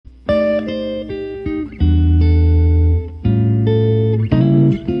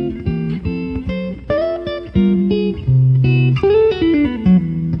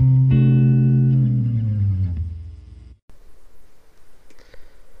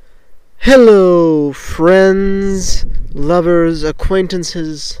Hello, friends, lovers,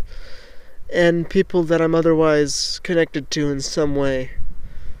 acquaintances, and people that I'm otherwise connected to in some way.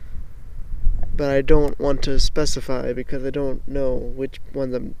 But I don't want to specify because I don't know which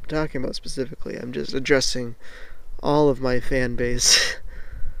ones I'm talking about specifically. I'm just addressing all of my fan base.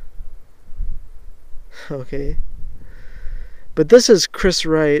 Okay? But this is Chris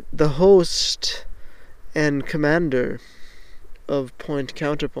Wright, the host and commander of Point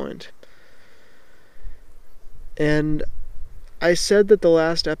Counterpoint. And I said that the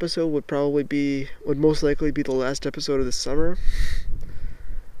last episode would most likely be the last episode of the summer.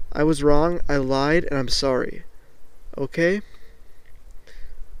 I was wrong, I lied, and I'm sorry. Okay?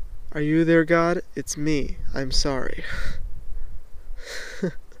 Are you there, God? It's me. I'm sorry.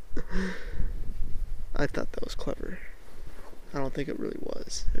 I thought that was clever. I don't think it really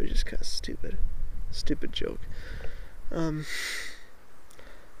was. It was just kind of stupid. Stupid joke.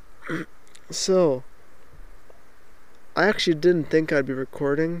 So, I actually didn't think I'd be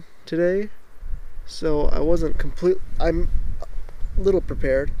recording today, so I wasn't I'm a little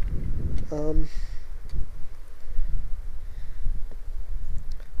prepared.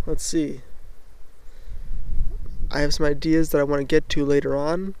 Let's see. I have some ideas that I want to get to later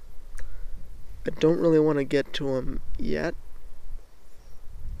on. I don't really want to get to them yet.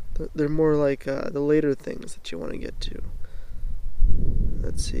 They're more like the later things that you want to get to.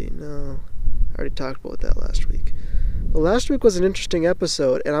 Let's see. No, I already talked about that last week. Well, last week was an interesting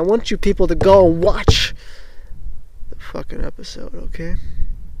episode, and I want you people to go and watch the fucking episode, okay?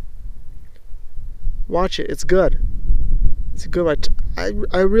 Watch it. It's good. It's good.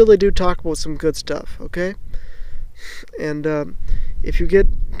 I really do talk about some good stuff, okay? And if you get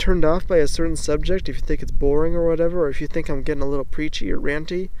turned off by a certain subject, if you think it's boring or whatever, or if you think I'm getting a little preachy or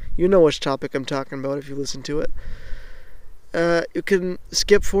ranty, you know which topic I'm talking about if you listen to it. You can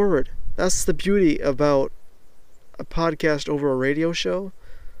skip forward. That's the beauty about a podcast over a radio show,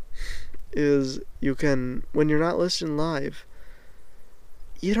 is you can, when you're not listening live,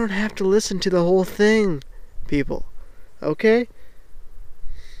 you don't have to listen to the whole thing, people. Okay?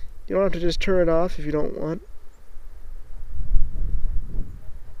 You don't have to just turn it off if you don't want.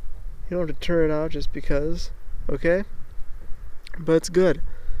 You don't have to turn it off just because. Okay? But it's good.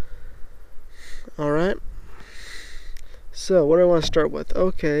 Alright? So, what do I want to start with?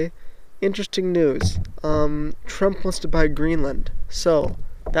 Okay. Interesting news. Trump wants to buy Greenland. So,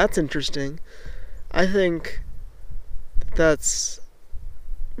 that's interesting. I think that's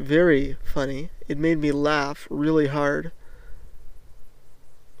very funny. It made me laugh really hard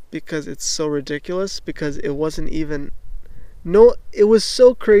because it's so ridiculous, because it wasn't even... No, it was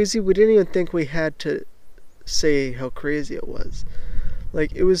so crazy we didn't even think we had to say how crazy it was.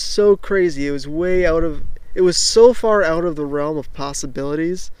 Like, it was so crazy. It was it was so far out of the realm of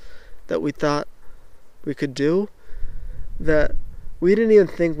possibilities that we thought we could do, that we didn't even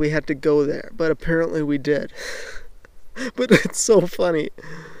think we had to go there, but apparently we did. But it's so funny.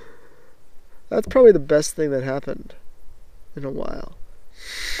 That's probably the best thing that happened in a while.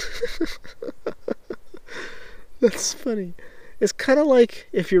 That's funny. It's kind of like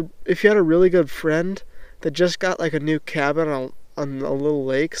if you had a really good friend that just got like a new cabin on a little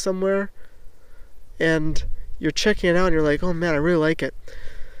lake somewhere, and you're checking it out and you're like, oh man, I really like it.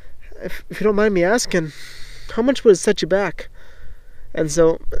 If you don't mind me asking, how much would it set you back? And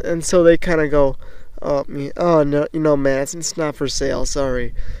so they kind of go, oh no, man, it's not for sale,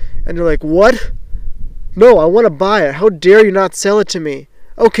 sorry. And you're like, what? No, I want to buy it. How dare you not sell it to me?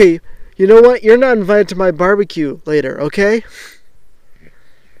 Okay, you know what? You're not invited to my barbecue later, okay?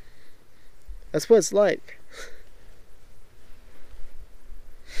 That's what it's like.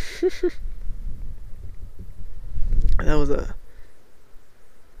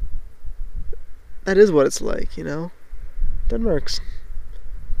 That is what it's like, you know? Denmark's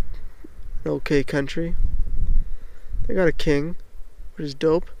an okay country. They got a king, which is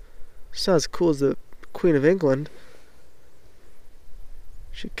dope. She's not as cool as the Queen of England.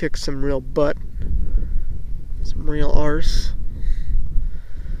 She kicks some real butt. Some real arse.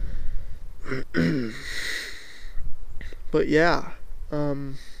 But yeah.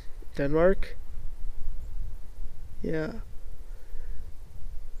 Denmark? Yeah.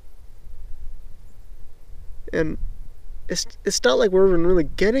 And it's not like we're even really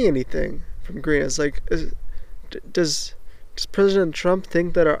getting anything from Greenland. It's like, does President Trump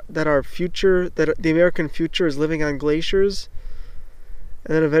think that our future, that the American future, is living on glaciers,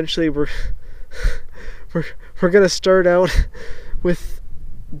 and then eventually we're gonna start out with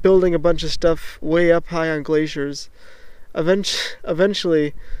building a bunch of stuff way up high on glaciers.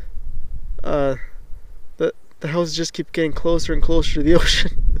 Eventually, the houses just keep getting closer and closer to the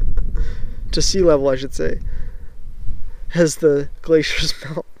ocean. to sea level, I should say, as the glaciers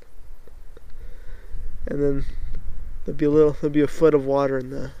melt. And then there'll be a foot of water in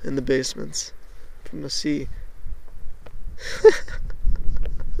the basements from the sea.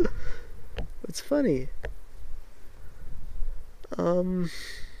 It's funny.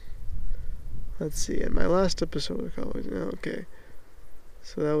 Let's see. In my last episode, okay.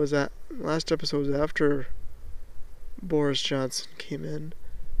 So that was last episode was after Boris Johnson came in.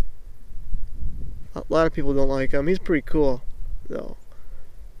 A lot of people don't like him. He's pretty cool, though.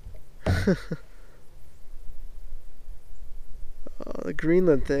 The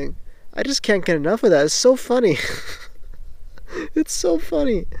Greenland thing. I just can't get enough of that. It's so funny. It's so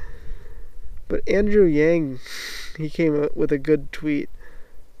funny. But Andrew Yang, he came up with a good tweet,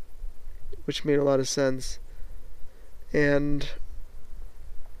 which made a lot of sense. And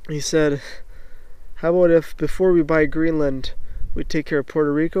he said, how about if before we buy Greenland, we take care of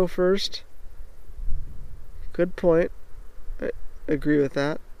Puerto Rico first? Good point. I agree with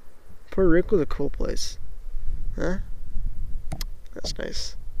that. Puerto Rico's a cool place. Huh? That's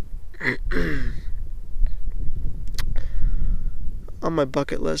nice. On my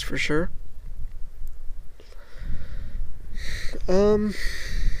bucket list for sure.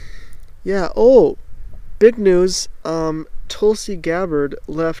 Yeah, big news. Tulsi Gabbard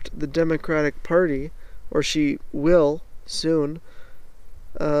left the Democratic Party, or she will soon.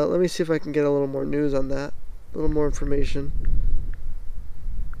 Let me see if I can get a little more news on that. A little more information.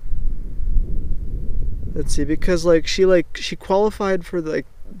 Let's see, because she qualified for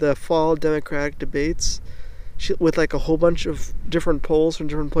the fall Democratic debates, with a whole bunch of different polls from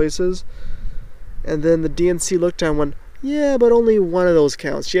different places, and then the DNC looked down and went, yeah, but only one of those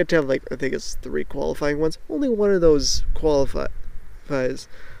counts. She had to have I think it's 3 qualifying ones. Only one of those qualifies.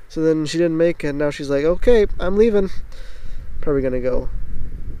 So then she didn't make it. And now she's like, okay, I'm leaving. Probably gonna go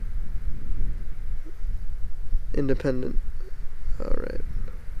independent. All right.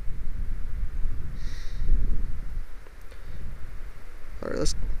 All right,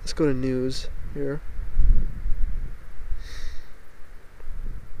 let's go to news here.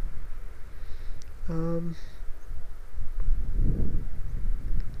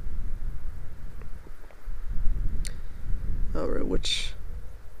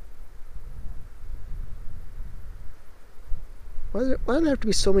 All right, why do there have to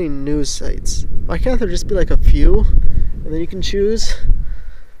be so many news sites? Why can't there just be a few, and then you can choose?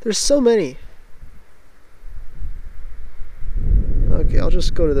 There's so many. Okay, I'll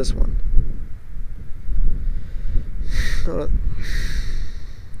just go to this one.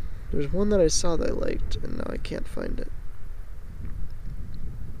 There's one that I saw that I liked, and now I can't find it.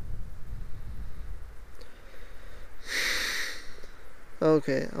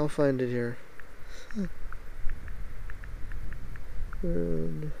 Okay, I'll find it here.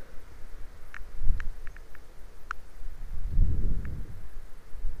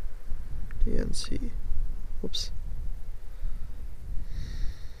 DNC. Whoops.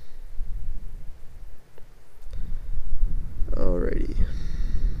 Alrighty.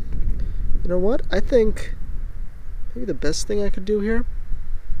 You know what? I think maybe the best thing I could do here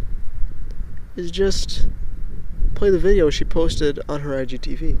is just play the video she posted on her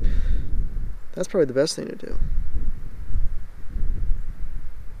IGTV. That's probably the best thing to do.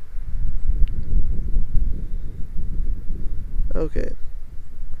 Okay.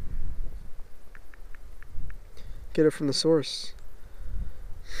 Get it from the source.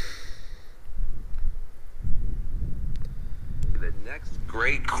 The next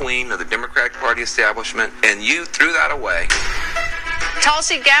great queen of the Democratic Party establishment, and you threw that away.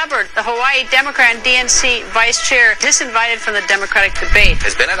 Tulsi Gabbard, the Hawaii Democrat and DNC vice chair, disinvited from the Democratic debate,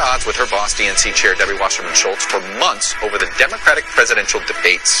 has been at odds with her boss, DNC chair Debbie Wasserman Schultz, for months over the Democratic presidential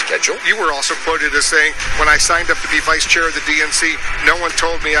debate schedule. You were also quoted as saying, when I signed up to be vice chair of the DNC, no one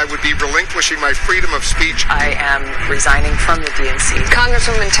told me I would be relinquishing my freedom of speech. I am resigning from the DNC.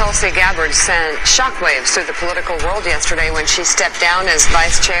 Congresswoman Tulsi Gabbard sent shockwaves through the political world yesterday when she stepped down as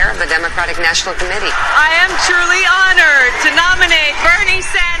vice chair of the Democratic National Committee. I am truly honored to nominate Bernie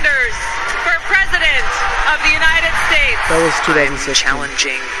Sanders for President of the United States. That was I'm 2016.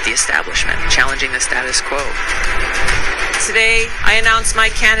 challenging the establishment, challenging the status quo. Today, I announce my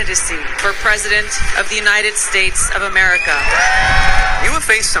candidacy for President of the United States of America. You have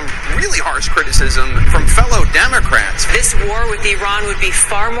faced some really harsh criticism from fellow Democrats. This war with Iran would be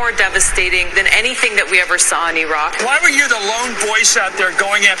far more devastating than anything that we ever saw in Iraq. Why were you the lone voice out there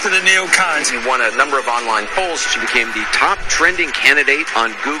going after the neocons? She won a number of online polls. She became the top trending candidate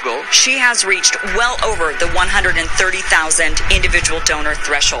on Google. She has reached well over the 130,000 individual donor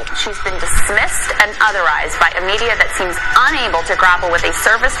threshold. She's been dismissed and otherized by a media that seems unable to grapple with a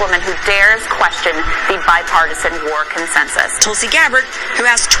servicewoman who dares question the bipartisan war consensus. Tulsi Gabbard, who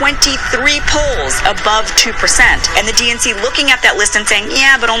has 23 polls above 2%, and the DNC looking at that list and saying,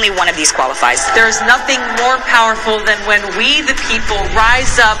 yeah, but only one of these qualifies. There's nothing more powerful than when we, the people,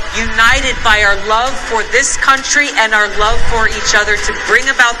 rise up united by our love for this country and our love for each other to bring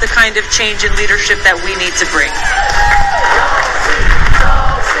about the kind of change in leadership that we need to bring.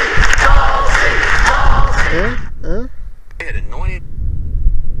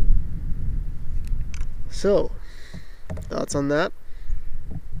 So, thoughts on that?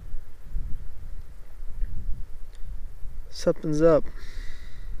 Something's up.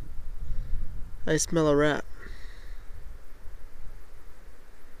 I smell a rat.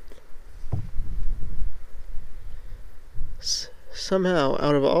 Somehow,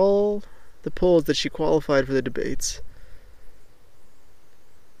 out of all the polls that she qualified for the debates,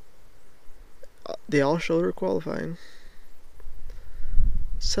 they all showed her qualifying.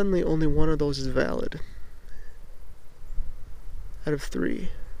 Suddenly, only one of those is valid out of 3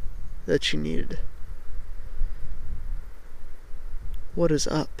 that she needed. What is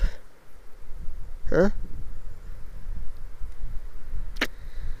up? Huh?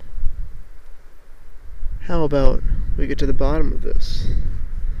 How about we get to the bottom of this?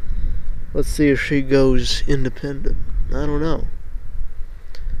 Let's see if she goes independent. I don't know.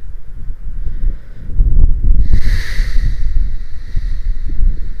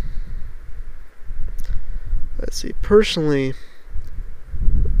 Let's see. Personally,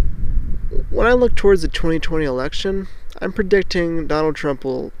 when I look towards the 2020 election, I'm predicting Donald Trump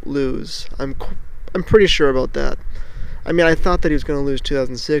will lose. I'm pretty sure about that. I mean, I thought that he was going to lose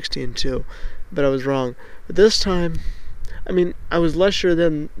 2016 too, but I was wrong. But this time, I mean, I was less sure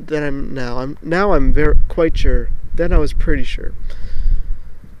than I'm now. I'm very quite sure. Then I was pretty sure.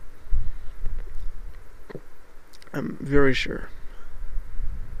 I'm very sure.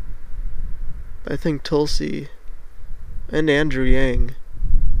 I think Tulsi and Andrew Yang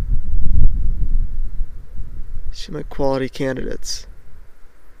seem like quality candidates.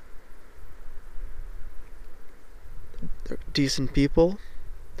 They're decent people.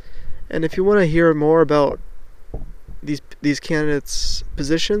 And if you want to hear more about these candidates'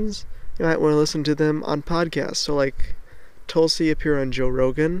 positions, you might want to listen to them on podcasts. So like Tulsi appeared on Joe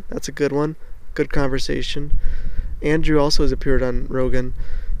Rogan. That's a good one. Good conversation. Andrew also has appeared on Rogan.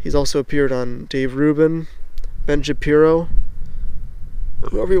 He's also appeared on Dave Rubin, Ben Shapiro,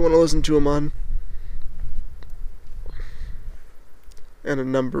 whoever you want to listen to him on. And a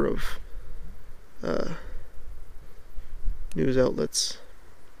number of news outlets.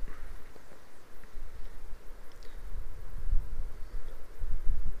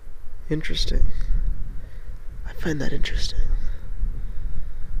 Interesting. I find that interesting.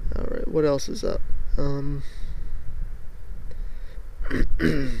 Alright, what else is up?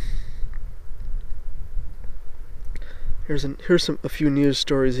 Here's a few news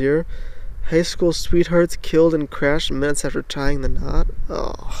stories here. High school sweethearts killed and crashed minutes after tying the knot.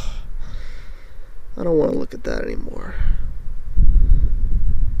 Oh, I don't want to look at that anymore.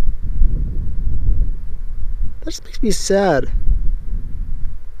 That just makes me sad.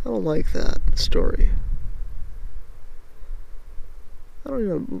 I don't like that story. I don't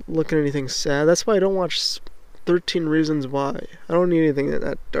even look at anything sad. That's why I don't watch 13 Reasons Why. I don't need anything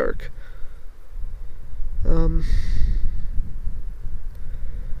that dark.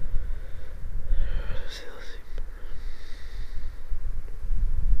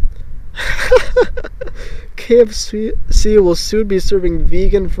 KFC will soon be serving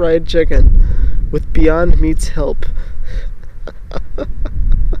vegan fried chicken with Beyond Meat's help.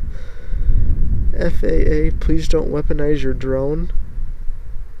 FAA, please don't weaponize your drone.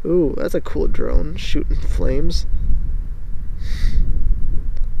 Ooh, that's a cool drone, shooting flames.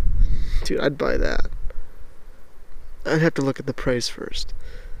 Dude, I'd buy that. I'd have to look at the price first,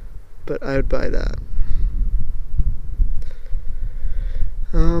 but I would buy that.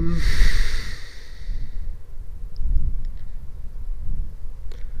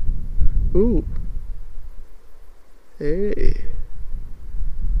 Ooh. Hey.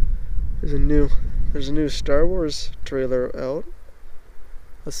 There's a new Star Wars trailer out.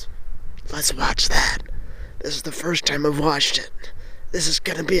 Let's watch that. This is the first time I've watched it. This is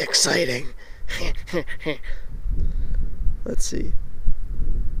gonna be exciting. Let's see.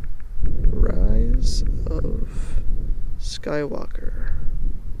 Rise of Skywalker.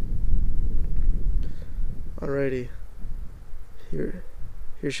 Alrighty. Here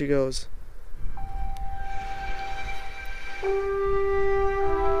she goes.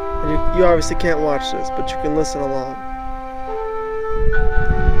 And you obviously can't watch this, but you can listen along.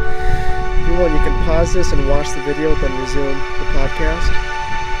 you want, you can pause this and watch the video, then resume the podcast.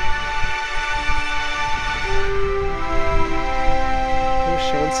 We're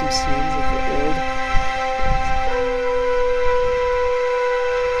showing some scenes of the old.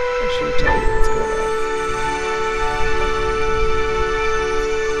 I shouldn't tell you what's going on.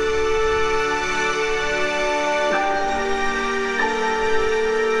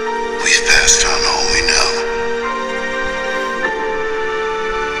 We've passed on all we know.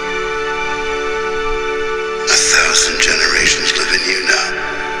 1,000 generations live in you now.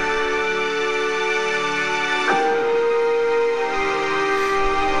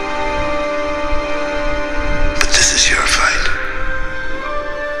 But this is your fight.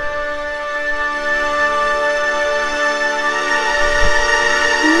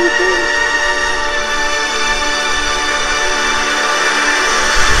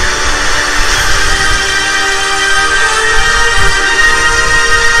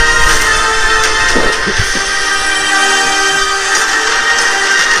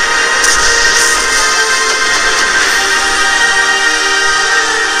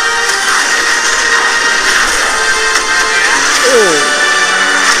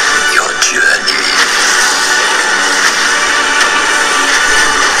 Your journey.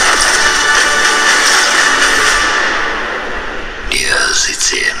 Here's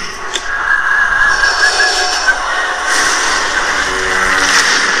its end.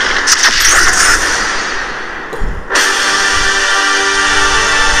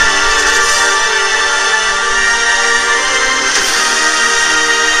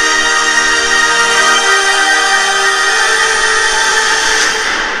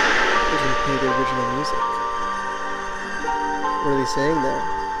 What are they saying there?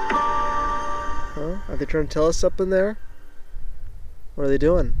 Huh? Are they trying to tell us something there? What are they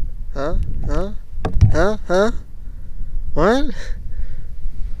doing? Huh? Huh? Huh? Huh? What?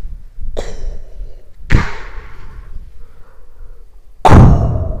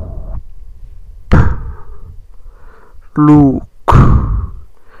 Luke,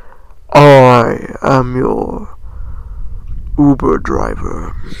 I am your Uber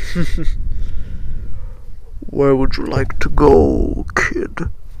driver. Where would you like to go, kid?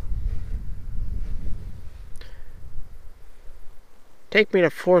 Take me to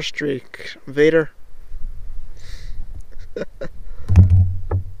 4th Street, Vader.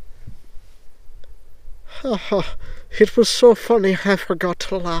 Haha, it was so funny I forgot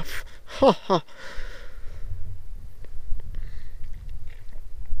to laugh. Haha.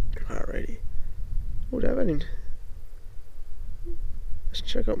 Alrighty. Oh, do I have any? Let's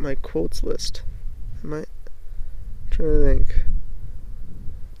check out my quotes list. I'm trying to think.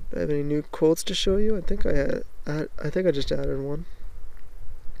 Do I have any new quotes to show you? I think I just added one.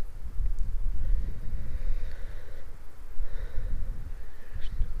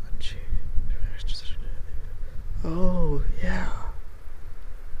 Oh, yeah.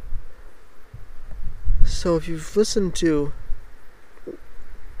 So if you've listened to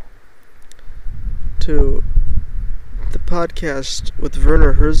the podcast with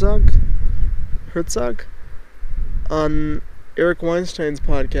Werner Herzog on Eric Weinstein's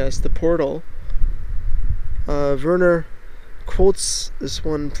podcast, The Portal, Werner quotes this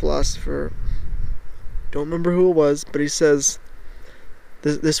one philosopher. Don't remember who it was, but he says,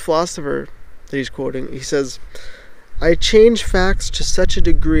 this philosopher that he's quoting, he says, "I change facts to such a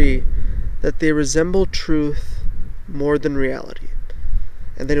degree that they resemble truth more than reality."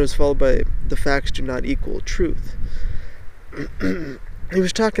 And then it was followed by, "The facts do not equal truth." He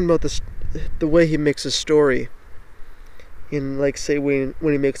was talking about the way he makes a story in, like, say, when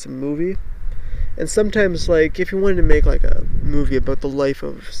he makes a movie. And sometimes, like, if you wanted to make, like, a movie about the life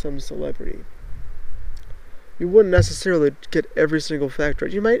of some celebrity, you wouldn't necessarily get every single fact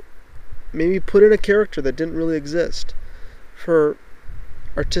right. You might maybe put in a character that didn't really exist for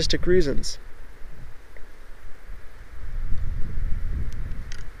artistic reasons.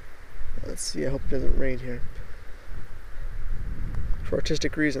 Let's see, I hope it doesn't rain here. For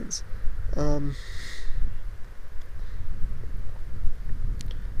artistic reasons. And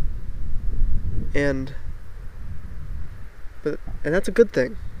that's a good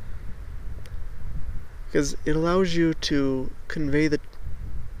thing, because it allows you to convey the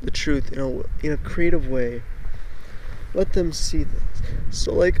truth in a creative way. Let them see things.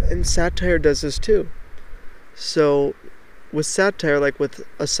 So, like, and satire does this too. So with satire, like with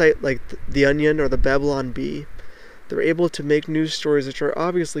a site like The Onion or the Babylon Bee, they're able to make news stories which are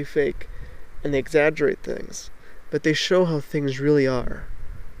obviously fake, and they exaggerate things, but they show how things really are.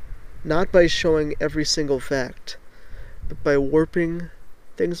 Not by showing every single fact, but by warping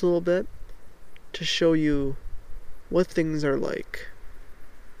things a little bit to show you what things are like.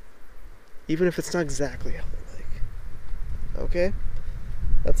 even if it's not exactly how they like. Okay?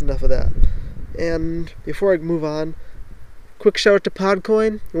 That's enough of that. And before I move on, quick shout out to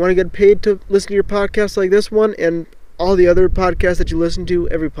Podcoin. You want to get paid to listen to your podcast like this one and all the other podcasts that you listen to?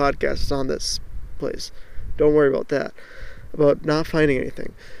 Every podcast is on this place. Don't worry about that. About not finding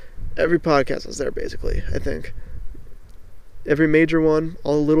anything. Every podcast is there, basically, I think. Every major one,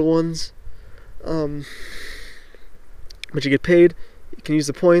 all the little ones. But you get paid. You can use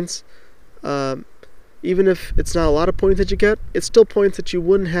the points. Even if it's not a lot of points that you get, it's still points that you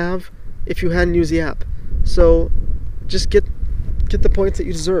wouldn't have if you hadn't used the app. So just get the points that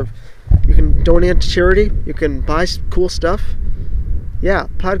you deserve. You can donate to charity. You can buy cool stuff. Yeah,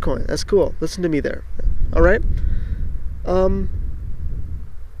 Podcoin. That's cool. Listen to me there. All right.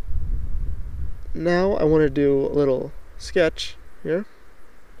 Now I want to do a little sketch here.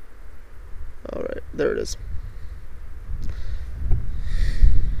 All right, there it is.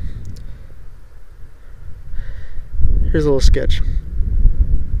 Here's a little sketch.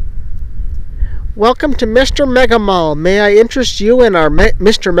 Welcome to Mr. Mega Mall. May I interest you in our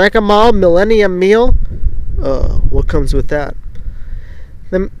Mr. Mega Mall Millennium Meal? What comes with that?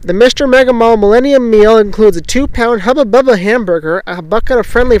 The Mr. Mega Mall Millennium Meal includes a 2-pound Hubba Bubba hamburger, a bucket of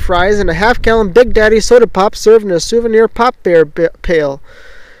friendly fries, and a half-gallon Big Daddy soda pop served in a souvenir pop bear pail.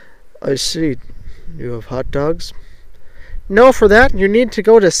 I see. You have hot dogs? No, for that, you need to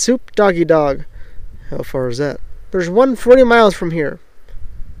go to Soup Doggy Dog. How far is that? There's one 40 miles from here.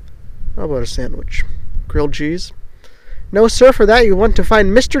 How about a sandwich? Grilled cheese? No, sir, for that you want to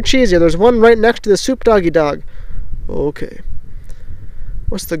find Mr. Cheesy. There's one right next to the Soup Doggy Dog. Okay.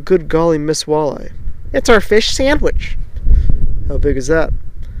 What's the good golly Miss Walleye? It's our fish sandwich. How big is that?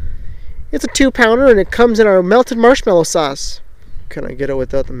 It's a 2-pounder and it comes in our melted marshmallow sauce. Can I get it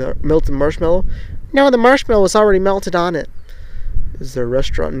without the melted marshmallow? No, the marshmallow is already melted on it. Is there a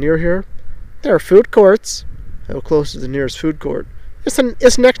restaurant near here? There are food courts. How close is the nearest food court?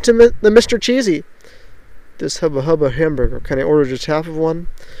 It's next to the Mr. Cheesy. This Hubba Hubba hamburger, can I order just half of one?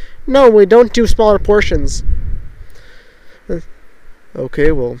 No, we don't do smaller portions.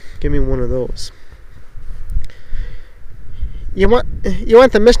 Okay, well, give me one of those. You want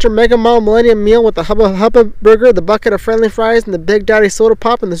the Mr. Mega Mall Millennium Meal with the Hubba Hubba burger, the bucket of friendly fries, and the Big Daddy soda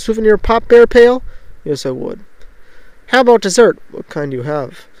pop, and the souvenir pop bear pail? Yes, I would. How about dessert? What kind do you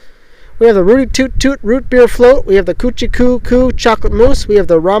have? We have the Rudy Toot Toot root beer float. We have the Coochie Coo Coo chocolate mousse. We have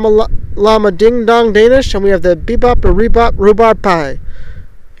the Rama Llama Ding Dong Danish, and we have the Bebop or Rebop rhubarb pie.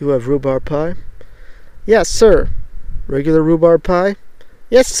 You have rhubarb pie? Yes, sir. Regular rhubarb pie?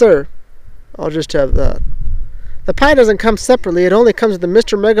 Yes, sir. I'll just have that. The pie doesn't come separately. It only comes with the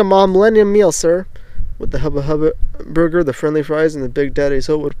Mr. Mega Mall Millennium Meal, sir. With the Hubba Hubba burger, the friendly fries, and the Big Daddy's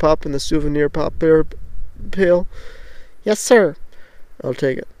Oatwood Pop and the souvenir pop bear pail. Yes, sir. I'll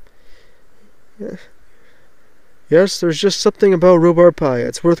take it. Yes, there's just something about rhubarb pie.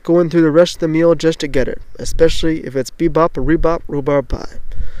 It's worth going through the rest of the meal just to get it. Especially if it's Bebop or Rebop rhubarb pie.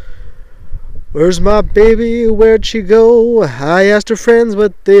 Where's my baby? Where'd she go? I asked her friends,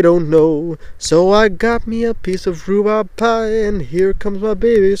 but they don't know. So I got me a piece of rhubarb pie, and here comes my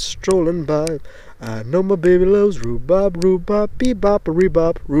baby strolling by. I know my baby loves rhubarb, bebop,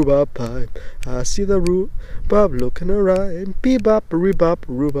 rebop, rhubarb pie. I see the rhubarb look in her eye, bebop, rebop,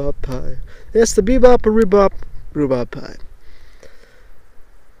 rhubarb pie. Yes, the bebop, rebop, rhubarb pie.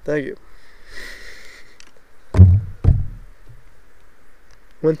 Thank you.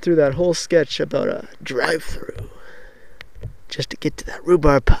 Went through that whole sketch about a drive-through just to get to that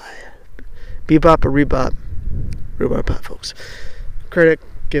rhubarb pie. Bebop or rebop, rhubarb pie, folks. Credit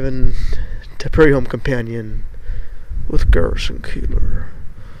given to Prairie Home Companion with Garrison Keeler.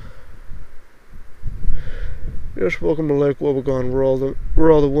 Yes, welcome to Lake Wobegon,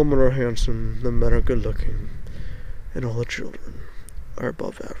 where all the women are handsome, the men are good looking, and all the children are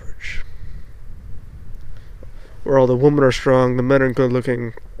above average. Where all the women are strong, the men are good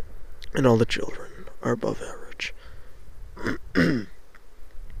looking, and all the children are above average.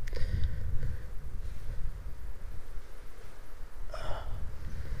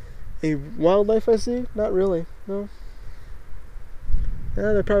 Any wildlife I see? Not really, no.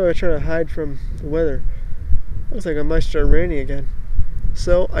 Yeah, they're probably trying to hide from the weather. Looks like it might start raining again.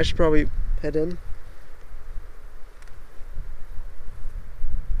 So, I should probably head in.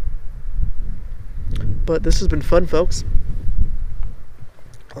 But this has been fun, folks.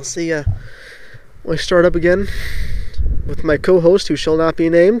 I'll see ya when I start up again with my co-host, who shall not be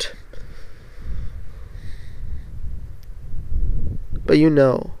named. But you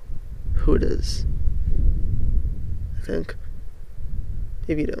know who it is. I think.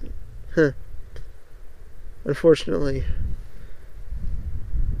 Maybe you don't. Huh. Unfortunately,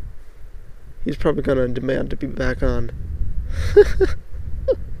 He's probably going to demand to be back on.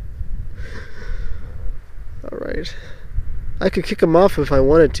 Alright. I could kick him off if I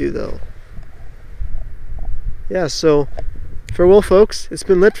wanted to, though. Yeah, so, farewell, folks. It's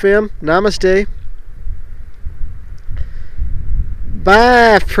been Lit Fam. Namaste.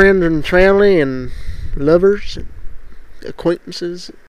 Bye, friends and family and lovers and acquaintances.